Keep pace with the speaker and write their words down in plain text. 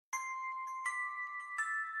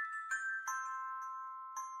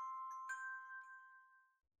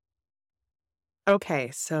Okay,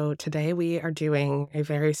 so today we are doing a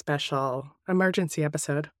very special emergency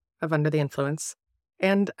episode of Under the Influence.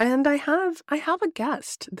 And I have a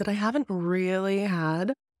guest that I haven't really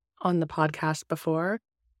had on the podcast before,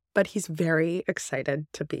 but he's very excited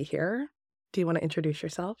to be here. Do you want to introduce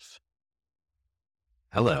yourself?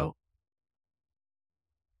 Hello.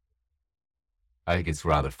 I think it's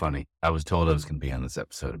rather funny. I was told I was going to be on this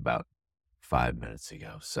episode about 5 minutes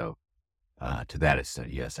ago. So, to that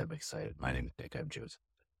extent, yes, I'm excited. My name is Nick. I'm Joseph.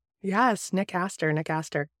 Yes, Nick Astor, Nick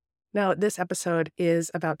Astor. Now, this episode is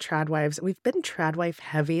about tradwives. We've been tradwife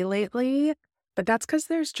heavy lately, but that's because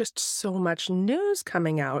there's just so much news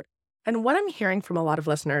coming out. And what I'm hearing from a lot of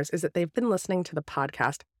listeners is that they've been listening to the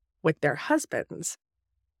podcast with their husbands.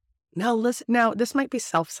 Now, listen, now this might be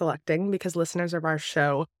self-selecting because listeners of our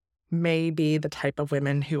show may be the type of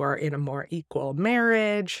women who are in a more equal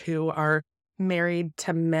marriage, who are married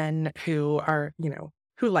to men who are,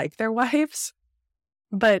 who like their wives.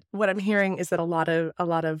 But what I'm hearing is that a lot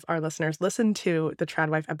of our listeners listen to the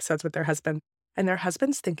Tradwife episodes with their husband, and their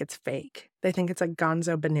husbands think it's fake. They think it's a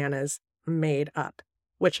Gonzo Bananas made up,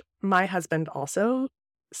 which my husband also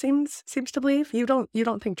seems to believe. You don't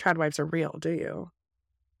think Tradwives are real, do you?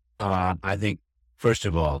 I think, first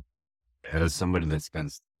of all, as somebody that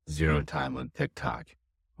spends zero time on TikTok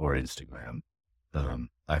or Instagram,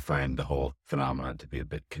 I find the whole phenomenon to be a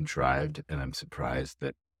bit contrived, and I'm surprised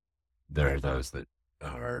that there are those that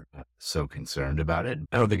are so concerned about it.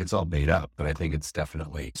 I don't think it's all made up, but I think it's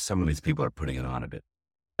definitely some of these people are putting it on a bit.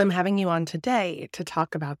 I'm having you on today to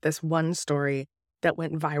talk about this one story that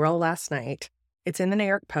went viral last night. It's in the New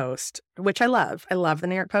York Post, which I love. I love the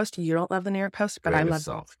New York Post. You don't love the New York Post, but I love.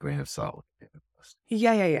 Grain of salt.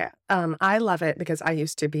 Yeah. I love it because I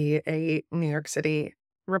used to be a New York City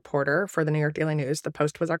reporter for the New York Daily News. The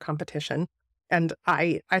Post was our competition, and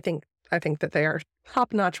I think that they are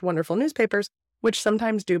top-notch, wonderful newspapers, which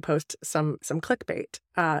sometimes do post some clickbait.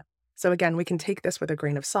 So again, we can take this with a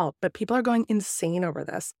grain of salt, but people are going insane over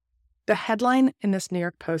this. The headline in this New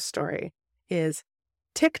York Post story is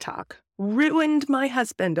TikTok ruined my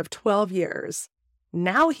husband of 12 years.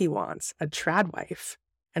 Now he wants a trad wife,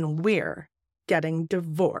 and we're getting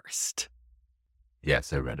divorced.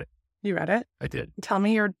 Yes, I read it. You read it? I did. Tell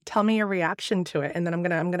me your reaction to it, and then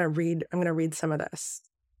I'm gonna read some of this.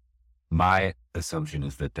 My assumption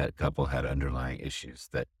is that couple had underlying issues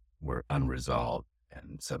that were unresolved,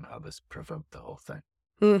 and somehow this provoked the whole thing.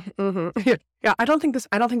 Mm-hmm. Yeah, I don't think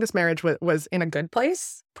this marriage was in a good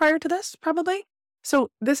place prior to this, probably. So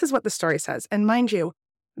this is what the story says. And mind you,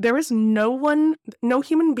 there is no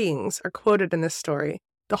human beings are quoted in this story.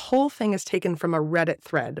 The whole thing is taken from a Reddit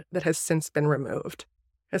thread that has since been removed.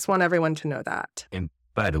 I just want everyone to know that. And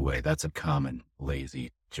by the way, that's a common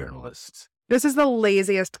lazy journalist. This is the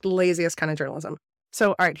laziest kind of journalism.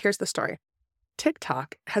 So, all right, here's the story.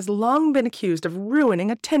 TikTok has long been accused of ruining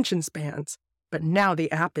attention spans, but now the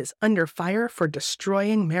app is under fire for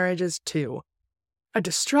destroying marriages too. A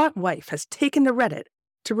distraught wife has taken to Reddit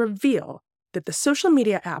to reveal that the social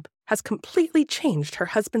media app has completely changed her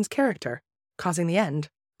husband's character, causing the end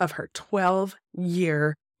of her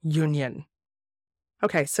 12-year union.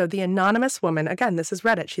 Okay, so the anonymous woman, again, this is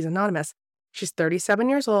Reddit, she's anonymous. She's 37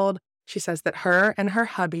 years old. She says that her and her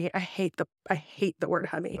hubby, I hate the word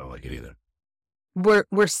hubby. I don't like it either.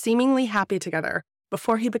 Were seemingly happy together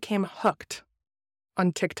before he became hooked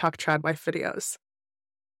on TikTok tradwife videos.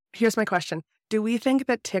 Here's my question. Do we think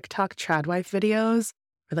that TikTok tradwife videos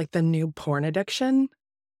are like the new porn addiction?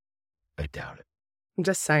 I doubt it. I'm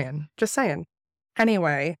just saying.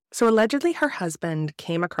 Anyway, so allegedly her husband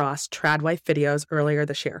came across tradwife videos earlier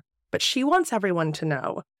this year, but she wants everyone to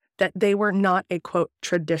know that they were not a, quote,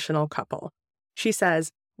 traditional couple. She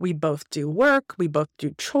says, we both do work, we both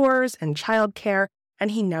do chores and childcare,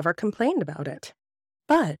 and he never complained about it.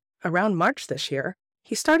 But around March this year,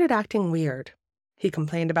 he started acting weird. He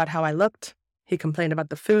complained about how I looked. He complained about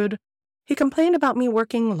the food. He complained about me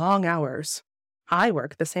working long hours. I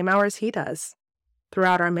work the same hours he does.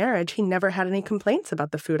 Throughout our marriage, he never had any complaints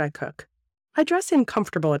about the food I cook. I dress in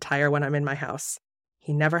comfortable attire when I'm in my house.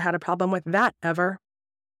 He never had a problem with that, ever.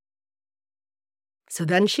 So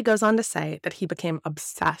then she goes on to say that he became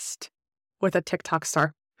obsessed with a TikTok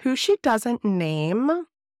star who she doesn't name.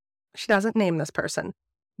 She doesn't name this person,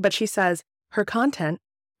 but she says her content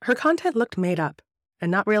looked made up and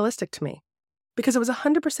not realistic to me because it was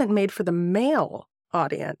 100% made for the male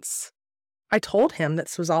audience. I told him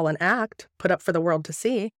this was all an act put up for the world to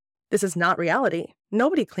see. This is not reality.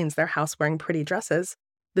 Nobody cleans their house wearing pretty dresses.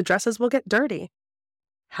 The dresses will get dirty.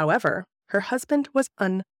 However, her husband was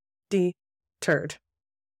undeterred.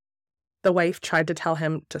 The wife tried to tell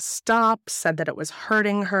him to stop, said that it was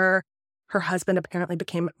hurting her. Her husband apparently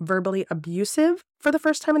became verbally abusive for the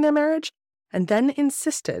first time in their marriage and then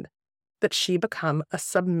insisted that she become a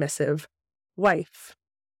submissive wife.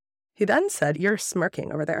 He then said, you're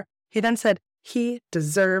smirking over there. He then said he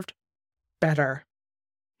deserved better.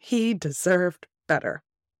 He deserved better.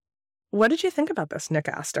 What did you think about this, Nick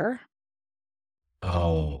Astor?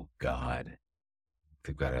 Oh, God.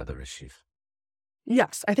 They've got other issues.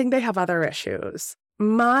 Yes, I think they have other issues.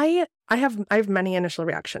 I have many initial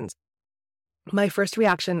reactions. My first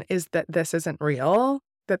reaction is that this isn't real,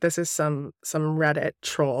 that this is some Reddit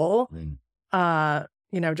troll,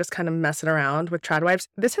 just kind of messing around with tradwives.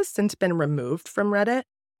 This has since been removed from Reddit,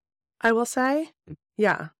 I will say.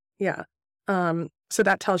 Yeah. So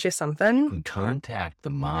that tells you something. Contact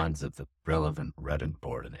the mods of the relevant Reddit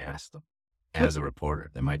board and ask them. As a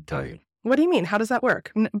reporter, they might tell you. What do you mean? How does that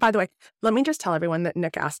work? By the way, let me just tell everyone that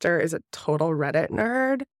Nick Astor is a total Reddit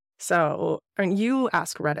nerd. So, you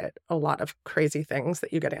ask Reddit a lot of crazy things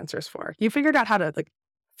that you get answers for. You figured out how to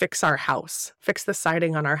fix our house, fix the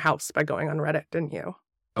siding on our house by going on Reddit, didn't you?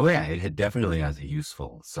 Oh yeah, it definitely has a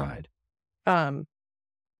useful side.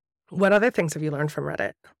 What other things have you learned from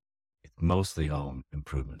Reddit? It's mostly home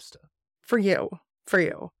improvement stuff. For you.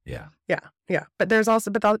 Yeah. But there's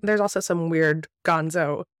also some weird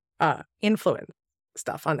gonzo influence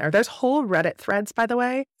stuff on there. There's whole Reddit threads, by the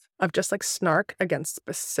way, of just snark against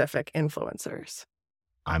specific influencers.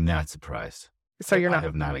 I'm not surprised. So I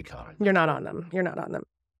have not encountered. You're not on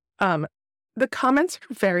them. The comments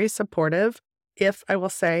are very supportive. If I will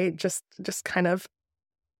say, just kind of,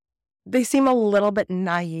 they seem a little bit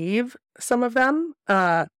naive, some of them.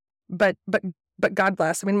 But God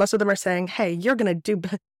bless. I mean, most of them are saying, "Hey, you're gonna do,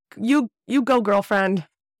 you go, girlfriend.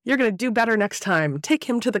 You're gonna do better next time. Take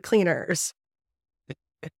him to the cleaners."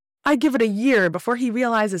 I give it a year before he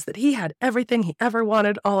realizes that he had everything he ever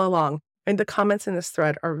wanted all along. And the comments in this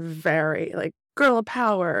thread are very girl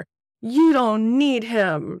power. You don't need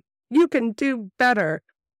him. You can do better.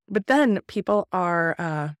 But then people are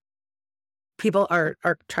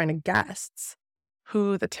trying to guess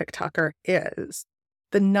who the TikToker is.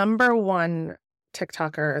 The number one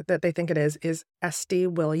TikToker that they think it is Esty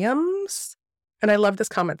Williams. And I love this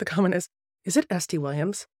comment. The comment is it Esty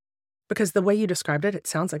Williams? Because the way you described it, it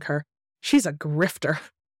sounds like her. She's a grifter.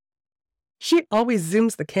 She always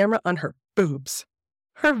zooms the camera on her boobs.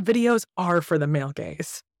 Her videos are for the male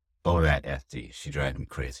gaze. Oh, that Esty. She drives me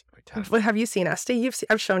crazy every time. But have you seen Esty?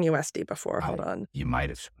 I've shown you Esty before. Hold on. You might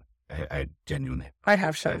have. I genuinely. I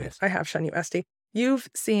have shown you Esty. You've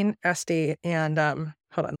seen Esty, and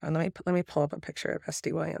hold on. Let me pull up a picture of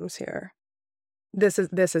Esty Williams here. This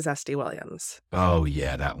is Esty Williams. Oh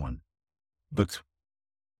yeah, that one. Looks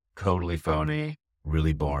totally phony,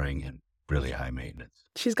 really boring, and really high maintenance.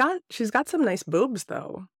 She's got some nice boobs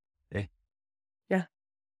though. Yeah.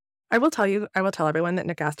 I will tell everyone that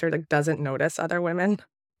Nick Astor doesn't notice other women.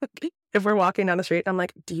 If we're walking down the street, I'm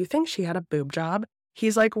like, "Do you think she had a boob job?"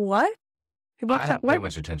 He's like, "What?" I don't pay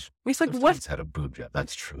much attention. He's like, "What?" Had a boob job.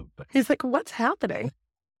 That's true. But he's like, "What's happening?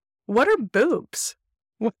 What are boobs?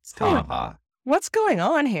 What's going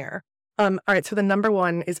on here?" All right. So the number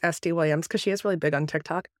one is Esty Williams because she is really big on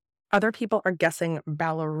TikTok. Other people are guessing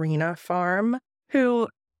Ballerina Farm, who,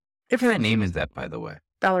 if her name is that, by the way,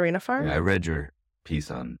 Ballerina Farm. Yeah, I read your piece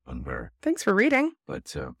on her. Thanks for reading.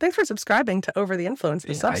 But thanks for subscriing to Over the Influence,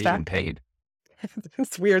 the Substack. I even paid.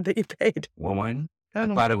 It's weird that you paid. Well, why? I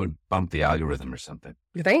thought it would bump the algorithm or something.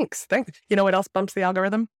 Thanks. You know what else bumps the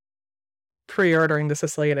algorithm? Pre-ordering The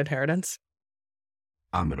Sicilian Inheritance.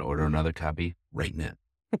 I'm going to order another copy right now.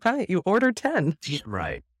 Okay, you ordered 10. Yeah,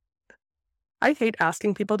 right. I hate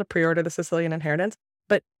asking people to pre-order The Sicilian Inheritance,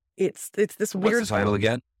 but it's this weird... What's the title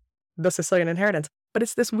again? The Sicilian Inheritance. But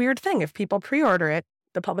it's this weird thing. If people pre-order it,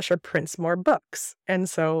 the publisher prints more books. And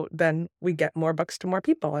so then we get more books to more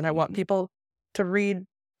people. And I want people to read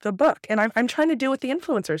the book. And I'm trying to do what the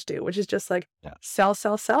influencers do, which is just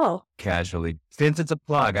sell. Casually. Since it's a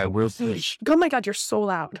plug, I will say. Oh my God, you're so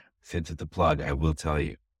loud. Since it's a plug, I will tell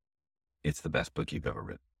you, it's the best book you've ever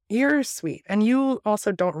written. You're sweet. And you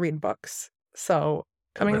also don't read books. So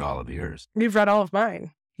I've read all of yours. You've read all of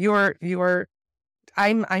mine.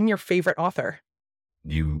 I'm your favorite author.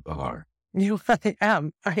 You are. I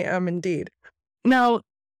am indeed. Now,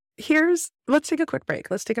 let's take a quick break.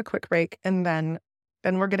 And then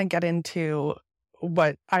we're going to get into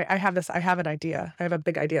what I have an idea. I have a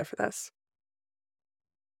big idea for this.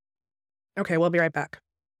 Okay, we'll be right back.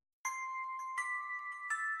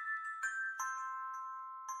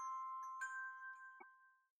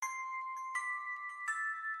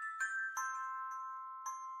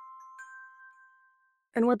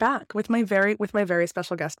 And we're back with my very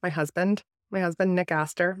special guest, my husband, My husband, Nick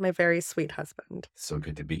Astor, my very sweet husband. So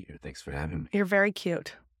good to be here. Thanks for having me. You're very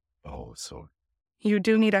cute. Oh, so You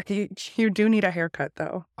do need a haircut,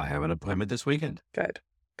 though. I have an appointment this weekend. Good.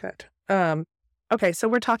 Okay, so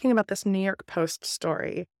we're talking about this New York Post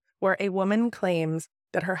story where a woman claims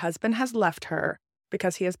that her husband has left her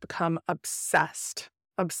because he has become obsessed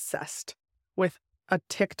with a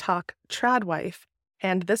TikTok trad wife.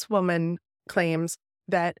 And this woman claims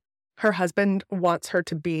that her husband wants her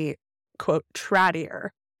to be, quote, traddier,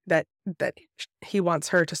 that he wants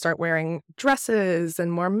her to start wearing dresses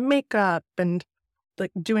and more makeup and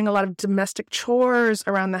like doing a lot of domestic chores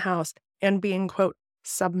around the house and being, quote,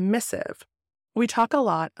 submissive. We talk a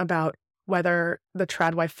lot about whether the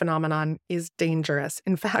trad wife phenomenon is dangerous.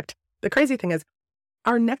 In fact, the crazy thing is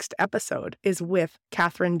our next episode is with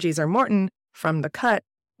Catherine Jeser Morton from The Cut,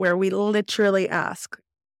 where we literally ask,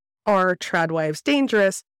 are trad wives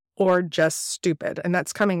dangerous or just stupid? And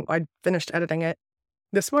that's coming. I finished editing it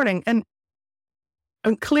this morning. And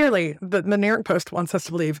clearly the New York Post wants us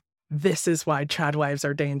to believe this is why trad wives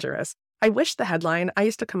are dangerous. I wish the headline, I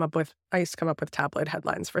used to come up with tabloid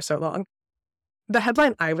headlines for so long. The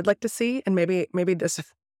headline I would like to see, and maybe this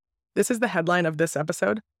is the headline of this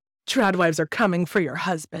episode, trad wives are coming for your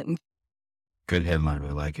husband. Good headline.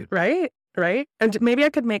 I like it. Right? And maybe I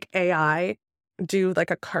could make AI do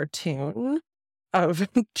like a cartoon of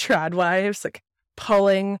trad wives, like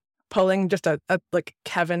pulling just a like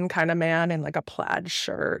Kevin kind of man in like a plaid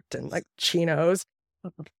shirt and like chinos.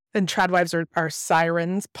 And trad wives are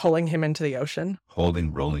sirens pulling him into the ocean.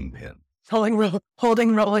 Holding rolling pin. Holding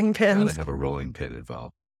rolling pins. Gotta have a rolling pin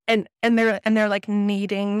involved. And they're like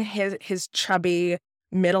kneading his chubby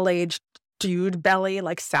middle-aged dude belly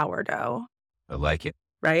like sourdough. I like it.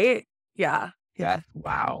 Right? Yeah.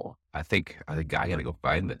 Wow. I think I gotta go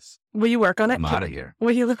find this. Will you work on it? I'm out of here.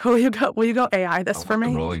 Will you go AI this for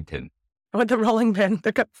me? The rolling pin. With the rolling pin.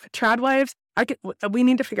 The trad wives. We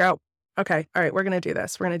need to figure out. Okay. All right. We're gonna do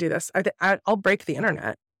this. I'll break the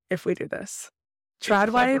internet if we do this.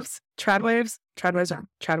 Trad wives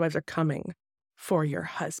are coming for your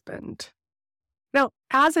husband. Now,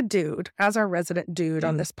 as our resident dude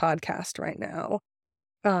on this podcast right now,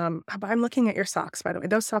 I'm looking at your socks, by the way.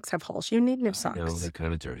 Those socks have holes. You need new socks. No, they're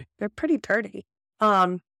kind of dirty. They're pretty dirty.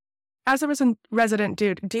 As a resident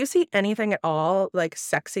dude, do you see anything at all like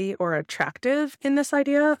sexy or attractive in this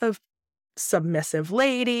idea of submissive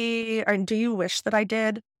lady? Or do you wish that I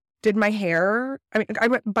did? Did my hair?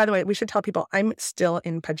 By the way, we should tell people I'm still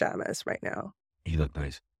in pajamas right now. You look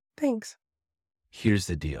nice. Thanks. Here's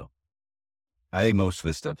the deal. I think most of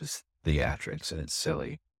this stuff is theatrics and it's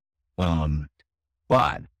silly.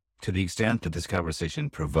 But to the extent that this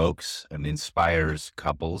conversation provokes and inspires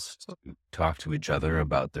couples to talk to each other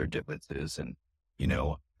about their differences and,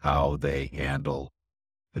 how they handle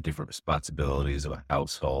the different responsibilities of a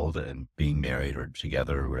household and being married or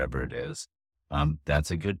together or whatever it is, that's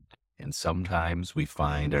a good, and sometimes we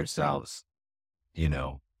find ourselves,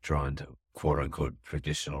 drawn to quote unquote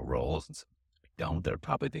traditional roles. And sometimes we don't. There are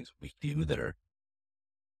probably things we do that are,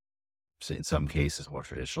 in some cases, more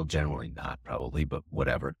traditional, generally not probably, but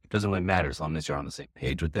whatever. It doesn't really matter as long as you're on the same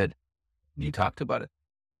page with it. You talked about it.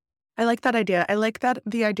 I like that idea. I like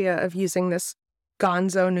the idea of using this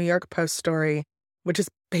gonzo New York Post story, which is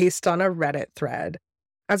based on a Reddit thread,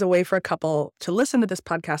 as a way for a couple to listen to this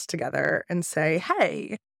podcast together and say,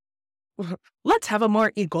 hey, let's have a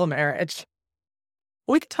more equal marriage.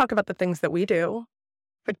 We could talk about the things that we do,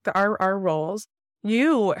 like our roles.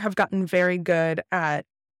 You have gotten very good at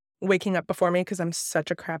waking up before me because I'm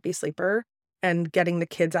such a crappy sleeper and getting the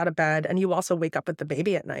kids out of bed. And you also wake up with the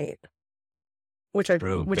baby at night,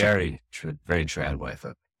 very trad wife.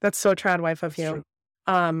 That's so trad wife of you.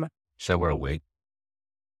 Should I wear a wig?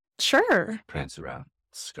 Sure. Prance around.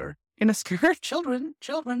 Skirt. In a skirt? Children.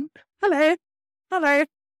 Hello.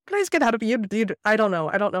 Please get out of you. I don't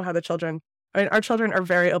know how the children. Our children are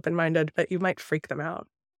very open-minded, but you might freak them out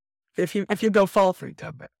if you go full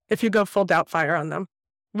Doubtfire on them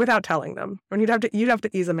without telling them. And you'd have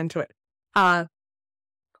to ease them into it. I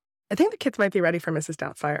think the kids might be ready for Mrs.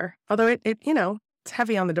 Doubtfire, although it's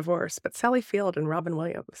heavy on the divorce. But Sally Field and Robin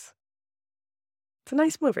Williams. It's a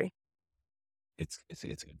nice movie. It's a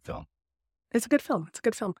good film. It's a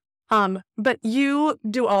good film. But you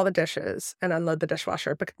do all the dishes and unload the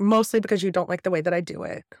dishwasher, mostly because you don't like the way that I do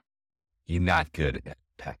it. You're not good at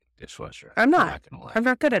packing dishwasher. I'm not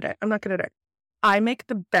good at it. I make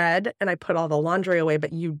the bed and I put all the laundry away,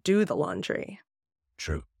 but you do the laundry.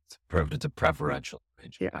 True. It's a preferential.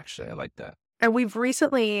 Yeah. Actually, I like that. And we've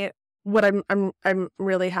recently, what I'm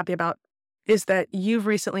really happy about is that you've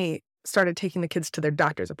recently started taking the kids to their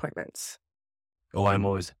doctor's appointments. Oh, I'm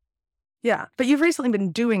always Yeah. But you've recently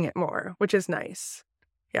been doing it more, which is nice.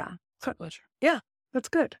 Yeah. My pleasure. Yeah. That's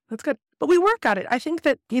good. That's good. But we work at it. I think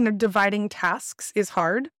that, dividing tasks is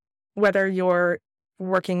hard, whether you're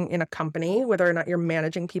working in a company, whether or not you're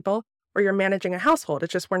managing people or you're managing a household.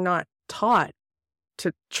 It's just we're not taught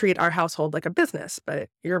to treat our household like a business, but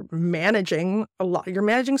you're managing a lot. You're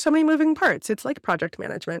managing so many moving parts. It's like project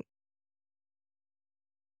management.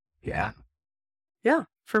 Yeah. Yeah,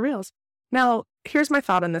 for reals. Now, here's my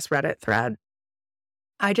thought on this Reddit thread.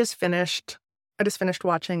 I just finished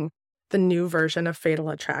watching the new version of Fatal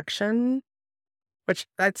Attraction, which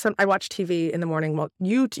I watch TV in the morning. Well,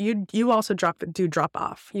 you also do drop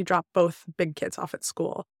off. You drop both big kids off at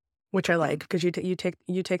school, which I like because you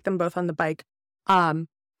take them both on the bike.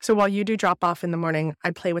 So while you do drop off in the morning,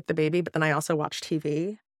 I play with the baby, but then I also watch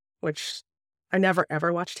TV, which I never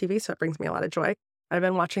ever watch TV, so it brings me a lot of joy. I've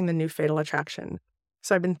been watching the new Fatal Attraction.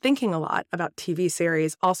 So I've been thinking a lot about TV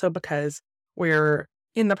series, also because we're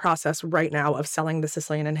in the process right now of selling the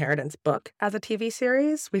Sicilian Inheritance book as a TV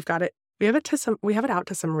series. We have it out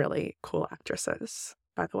to some really cool actresses,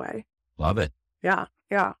 by the way. Love it. Yeah.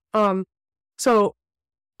 Yeah. So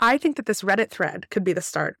I think that this Reddit thread could be the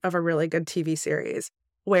start of a really good TV series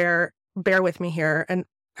where, bear with me here, and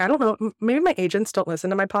I don't know, maybe my agents don't listen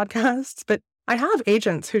to my podcasts, but I have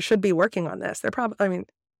agents who should be working on this. They're probably,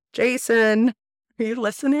 Jason, are you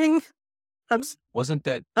listening? Wasn't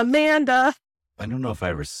that Amanda? I don't know if I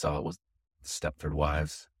ever saw it. Was Stepford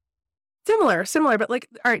Wives? Similar, but all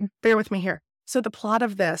right, bear with me here. So the plot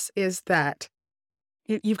of this is that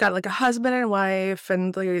you've got like a husband and wife,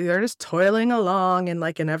 and they're just toiling along,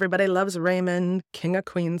 and Everybody Loves Raymond, King of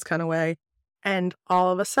Queens kind of way. And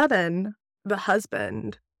all of a sudden, the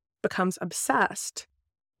husband becomes obsessed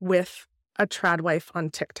with a trad wife on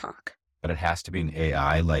TikTok. But it has to be an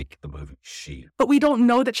AI like the movie She. But we don't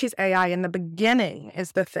know that she's AI in the beginning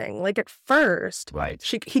is the thing. At first, right,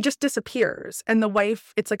 he just disappears. And the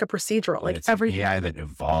wife, it's like a procedural. It's an AI that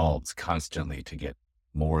evolves constantly to get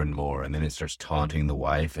more and more. And then it starts taunting the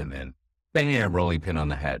wife, and then bam, rolling pin on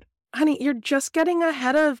the head. Honey, you're just getting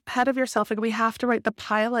ahead of yourself. We have to write the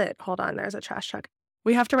pilot. Hold on, there's a trash truck.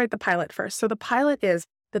 We have to write the pilot first. So the pilot is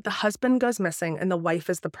that the husband goes missing and the wife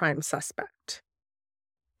is the prime suspect.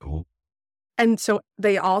 Cool. And so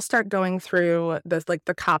they all start going through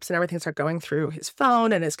the cops and everything start going through his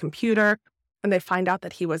phone and his computer. And they find out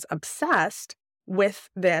that he was obsessed with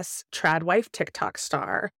this trad wife TikTok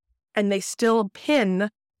star. And they still pin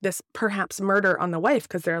this perhaps murder on the wife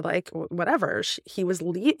because they're like, whatever. He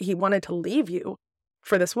wanted to leave you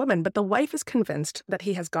for this woman. But the wife is convinced that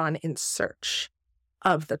he has gone in search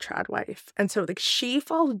of the trad wife. And so she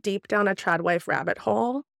falls deep down a trad wife rabbit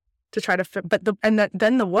hole to try to fit.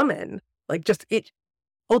 Then the woman,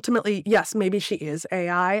 ultimately, yes, maybe she is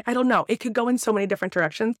AI. I don't know. It could go in so many different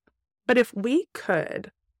directions. But if we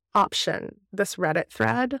could option this Reddit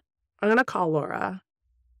thread, I'm going to call Laura.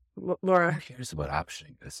 Laura. Who cares about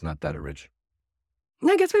optioning? It's not that original.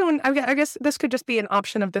 I guess this could just be an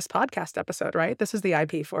option of this podcast episode, right? This is the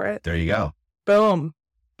IP for it. There you go. Boom.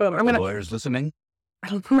 Lawyers listening?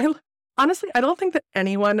 Honestly, I don't think that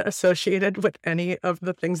anyone associated with any of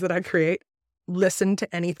the things that I create listen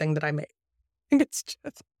to anything that I make. I think it's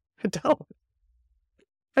just, I don't.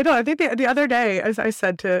 I think the other day, as I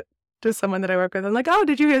said to someone that I work with, I'm like, oh,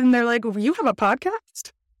 did you? And they're like, you have a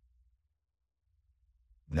podcast?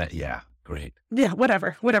 Yeah, great. Yeah,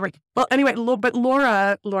 whatever. Well, anyway, but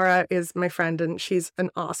Laura is my friend, and she's an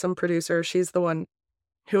awesome producer. She's the one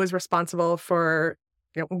who is responsible for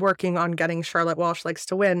working on getting Charlotte Walsh Likes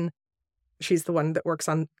to Win. She's the one that works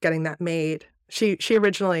on getting that made. She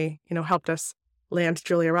originally, helped us land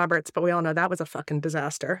Julia Roberts, but we all know that was a fucking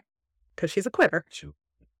disaster because she's a quitter. Shoot.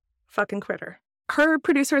 Fucking quitter. Her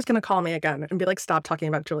producer is going to call me again and be like, stop talking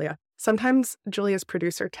about Julia. Sometimes Julia's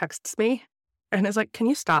producer texts me and is like, can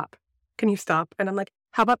you stop? And I'm like,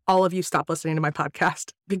 how about all of you stop listening to my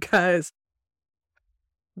podcast? Because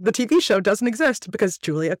the TV show doesn't exist because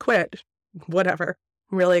Julia quit. Whatever.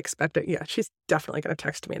 Really expect it. Yeah, she's definitely going to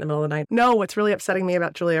text me in the middle of the night. No, what's really upsetting me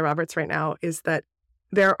about Julia Roberts right now is that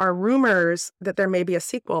there are rumors that there may be a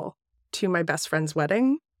sequel to My Best Friend's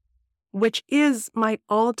Wedding, which is my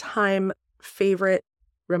all-time favorite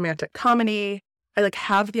romantic comedy. I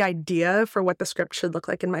have the idea for what the script should look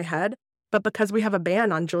like in my head, but because we have a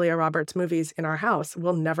ban on Julia Roberts movies in our house,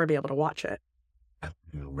 we'll never be able to watch it. I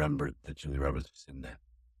remember that Julia Roberts was in that.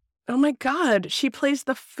 Oh my God, she plays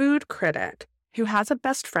the food critic who has a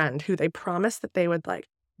best friend who they promised that they would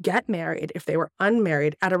get married if they were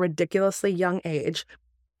unmarried at a ridiculously young age.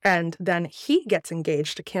 And then he gets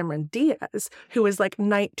engaged to Cameron Diaz, who is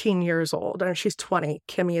 19 years old, and she's 20.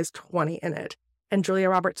 Kimmy is 20 in it. And Julia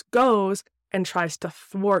Roberts goes and tries to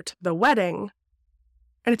thwart the wedding.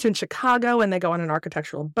 And it's in Chicago, and they go on an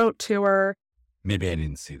architectural boat tour. Maybe I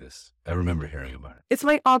didn't see this. I remember hearing about it. It's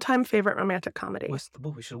my all-time favorite romantic comedy.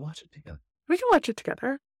 We should watch it together. We can watch it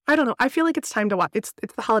together. I don't know. I feel like it's time to watch. It's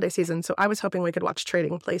the holiday season, so I was hoping we could watch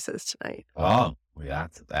Trading Places tonight. Oh, yeah,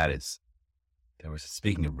 that is.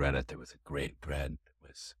 Speaking of Reddit, there was a great thread. It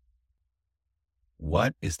was,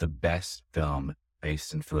 what is the best film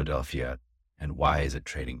based in Philadelphia, and why is it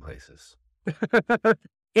Trading Places?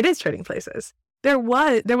 It is Trading Places. There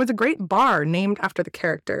was a great bar named after the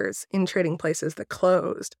characters in Trading Places that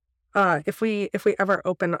closed. If we ever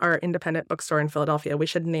open our independent bookstore in Philadelphia, we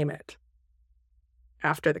should name it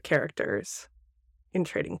after the characters in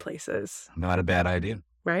Trading Places. Not a bad idea,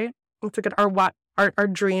 right? It's a good our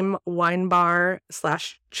dream wine bar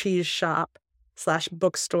 / cheese shop /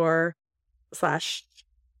 bookstore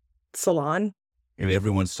 / salon. And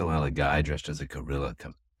every once in a while, a guy dressed as a gorilla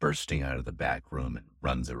comes bursting out of the back room and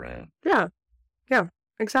runs around. Yeah,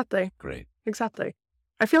 exactly. Great. Exactly.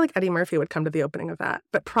 I feel like Eddie Murphy would come to the opening of that,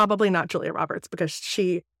 but probably not Julia Roberts, because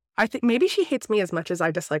I think maybe she hates me as much as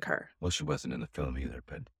I dislike her. Well, she wasn't in the film either,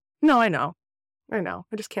 but. No, I know.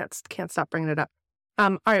 I just can't stop bringing it up.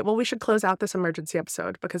 All right. Well, we should close out this emergency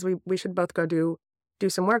episode because we should both go do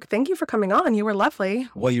some work. Thank you for coming on. You were lovely.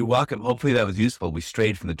 Well, you're welcome. Hopefully that was useful. We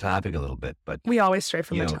strayed from the topic a little bit, but we always stray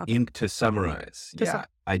from the topic. To summarize,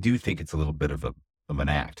 I do think it's a little bit of an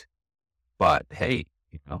act, but hey,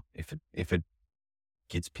 if it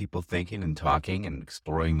gets people thinking and talking and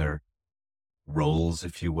exploring their roles,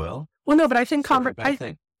 if you will. Well, no, but I think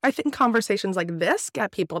I think conversations like this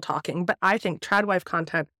get people talking, but I think Tradwife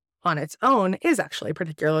content on its own is actually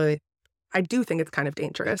particularly, I do think it's kind of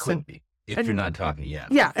dangerous. It could be. If you're not talking, yeah.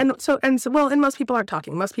 Yeah. And most people aren't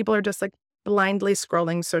talking. Most people are just like blindly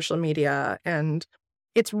scrolling social media, and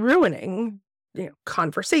it's ruining,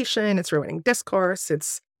 conversation. It's ruining discourse.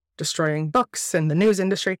 It's destroying books and the news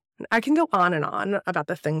industry. And I can go on and on about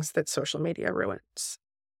the things that social media ruins.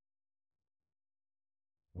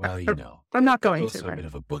 Well, I'm not going to. It's a bit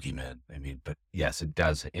of a boogeyman. I mean, but yes, it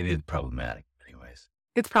does. It is problematic anyways.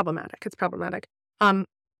 It's problematic.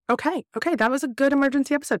 Okay. That was a good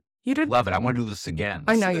emergency episode. You did. Love it. I want to do this again.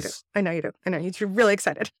 I know you do. You're really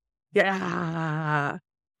excited. Yeah.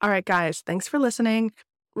 All right, guys. Thanks for listening.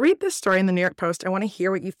 Read this story in the New York Post. I want to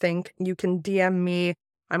hear what you think. You can DM me.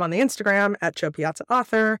 I'm on the Instagram at Joe Piazza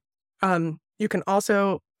Author. You can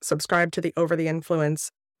also subscribe to the Over the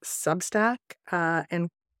Influence Substack and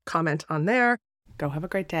comment on there. Go have a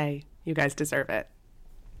great day. You guys deserve it.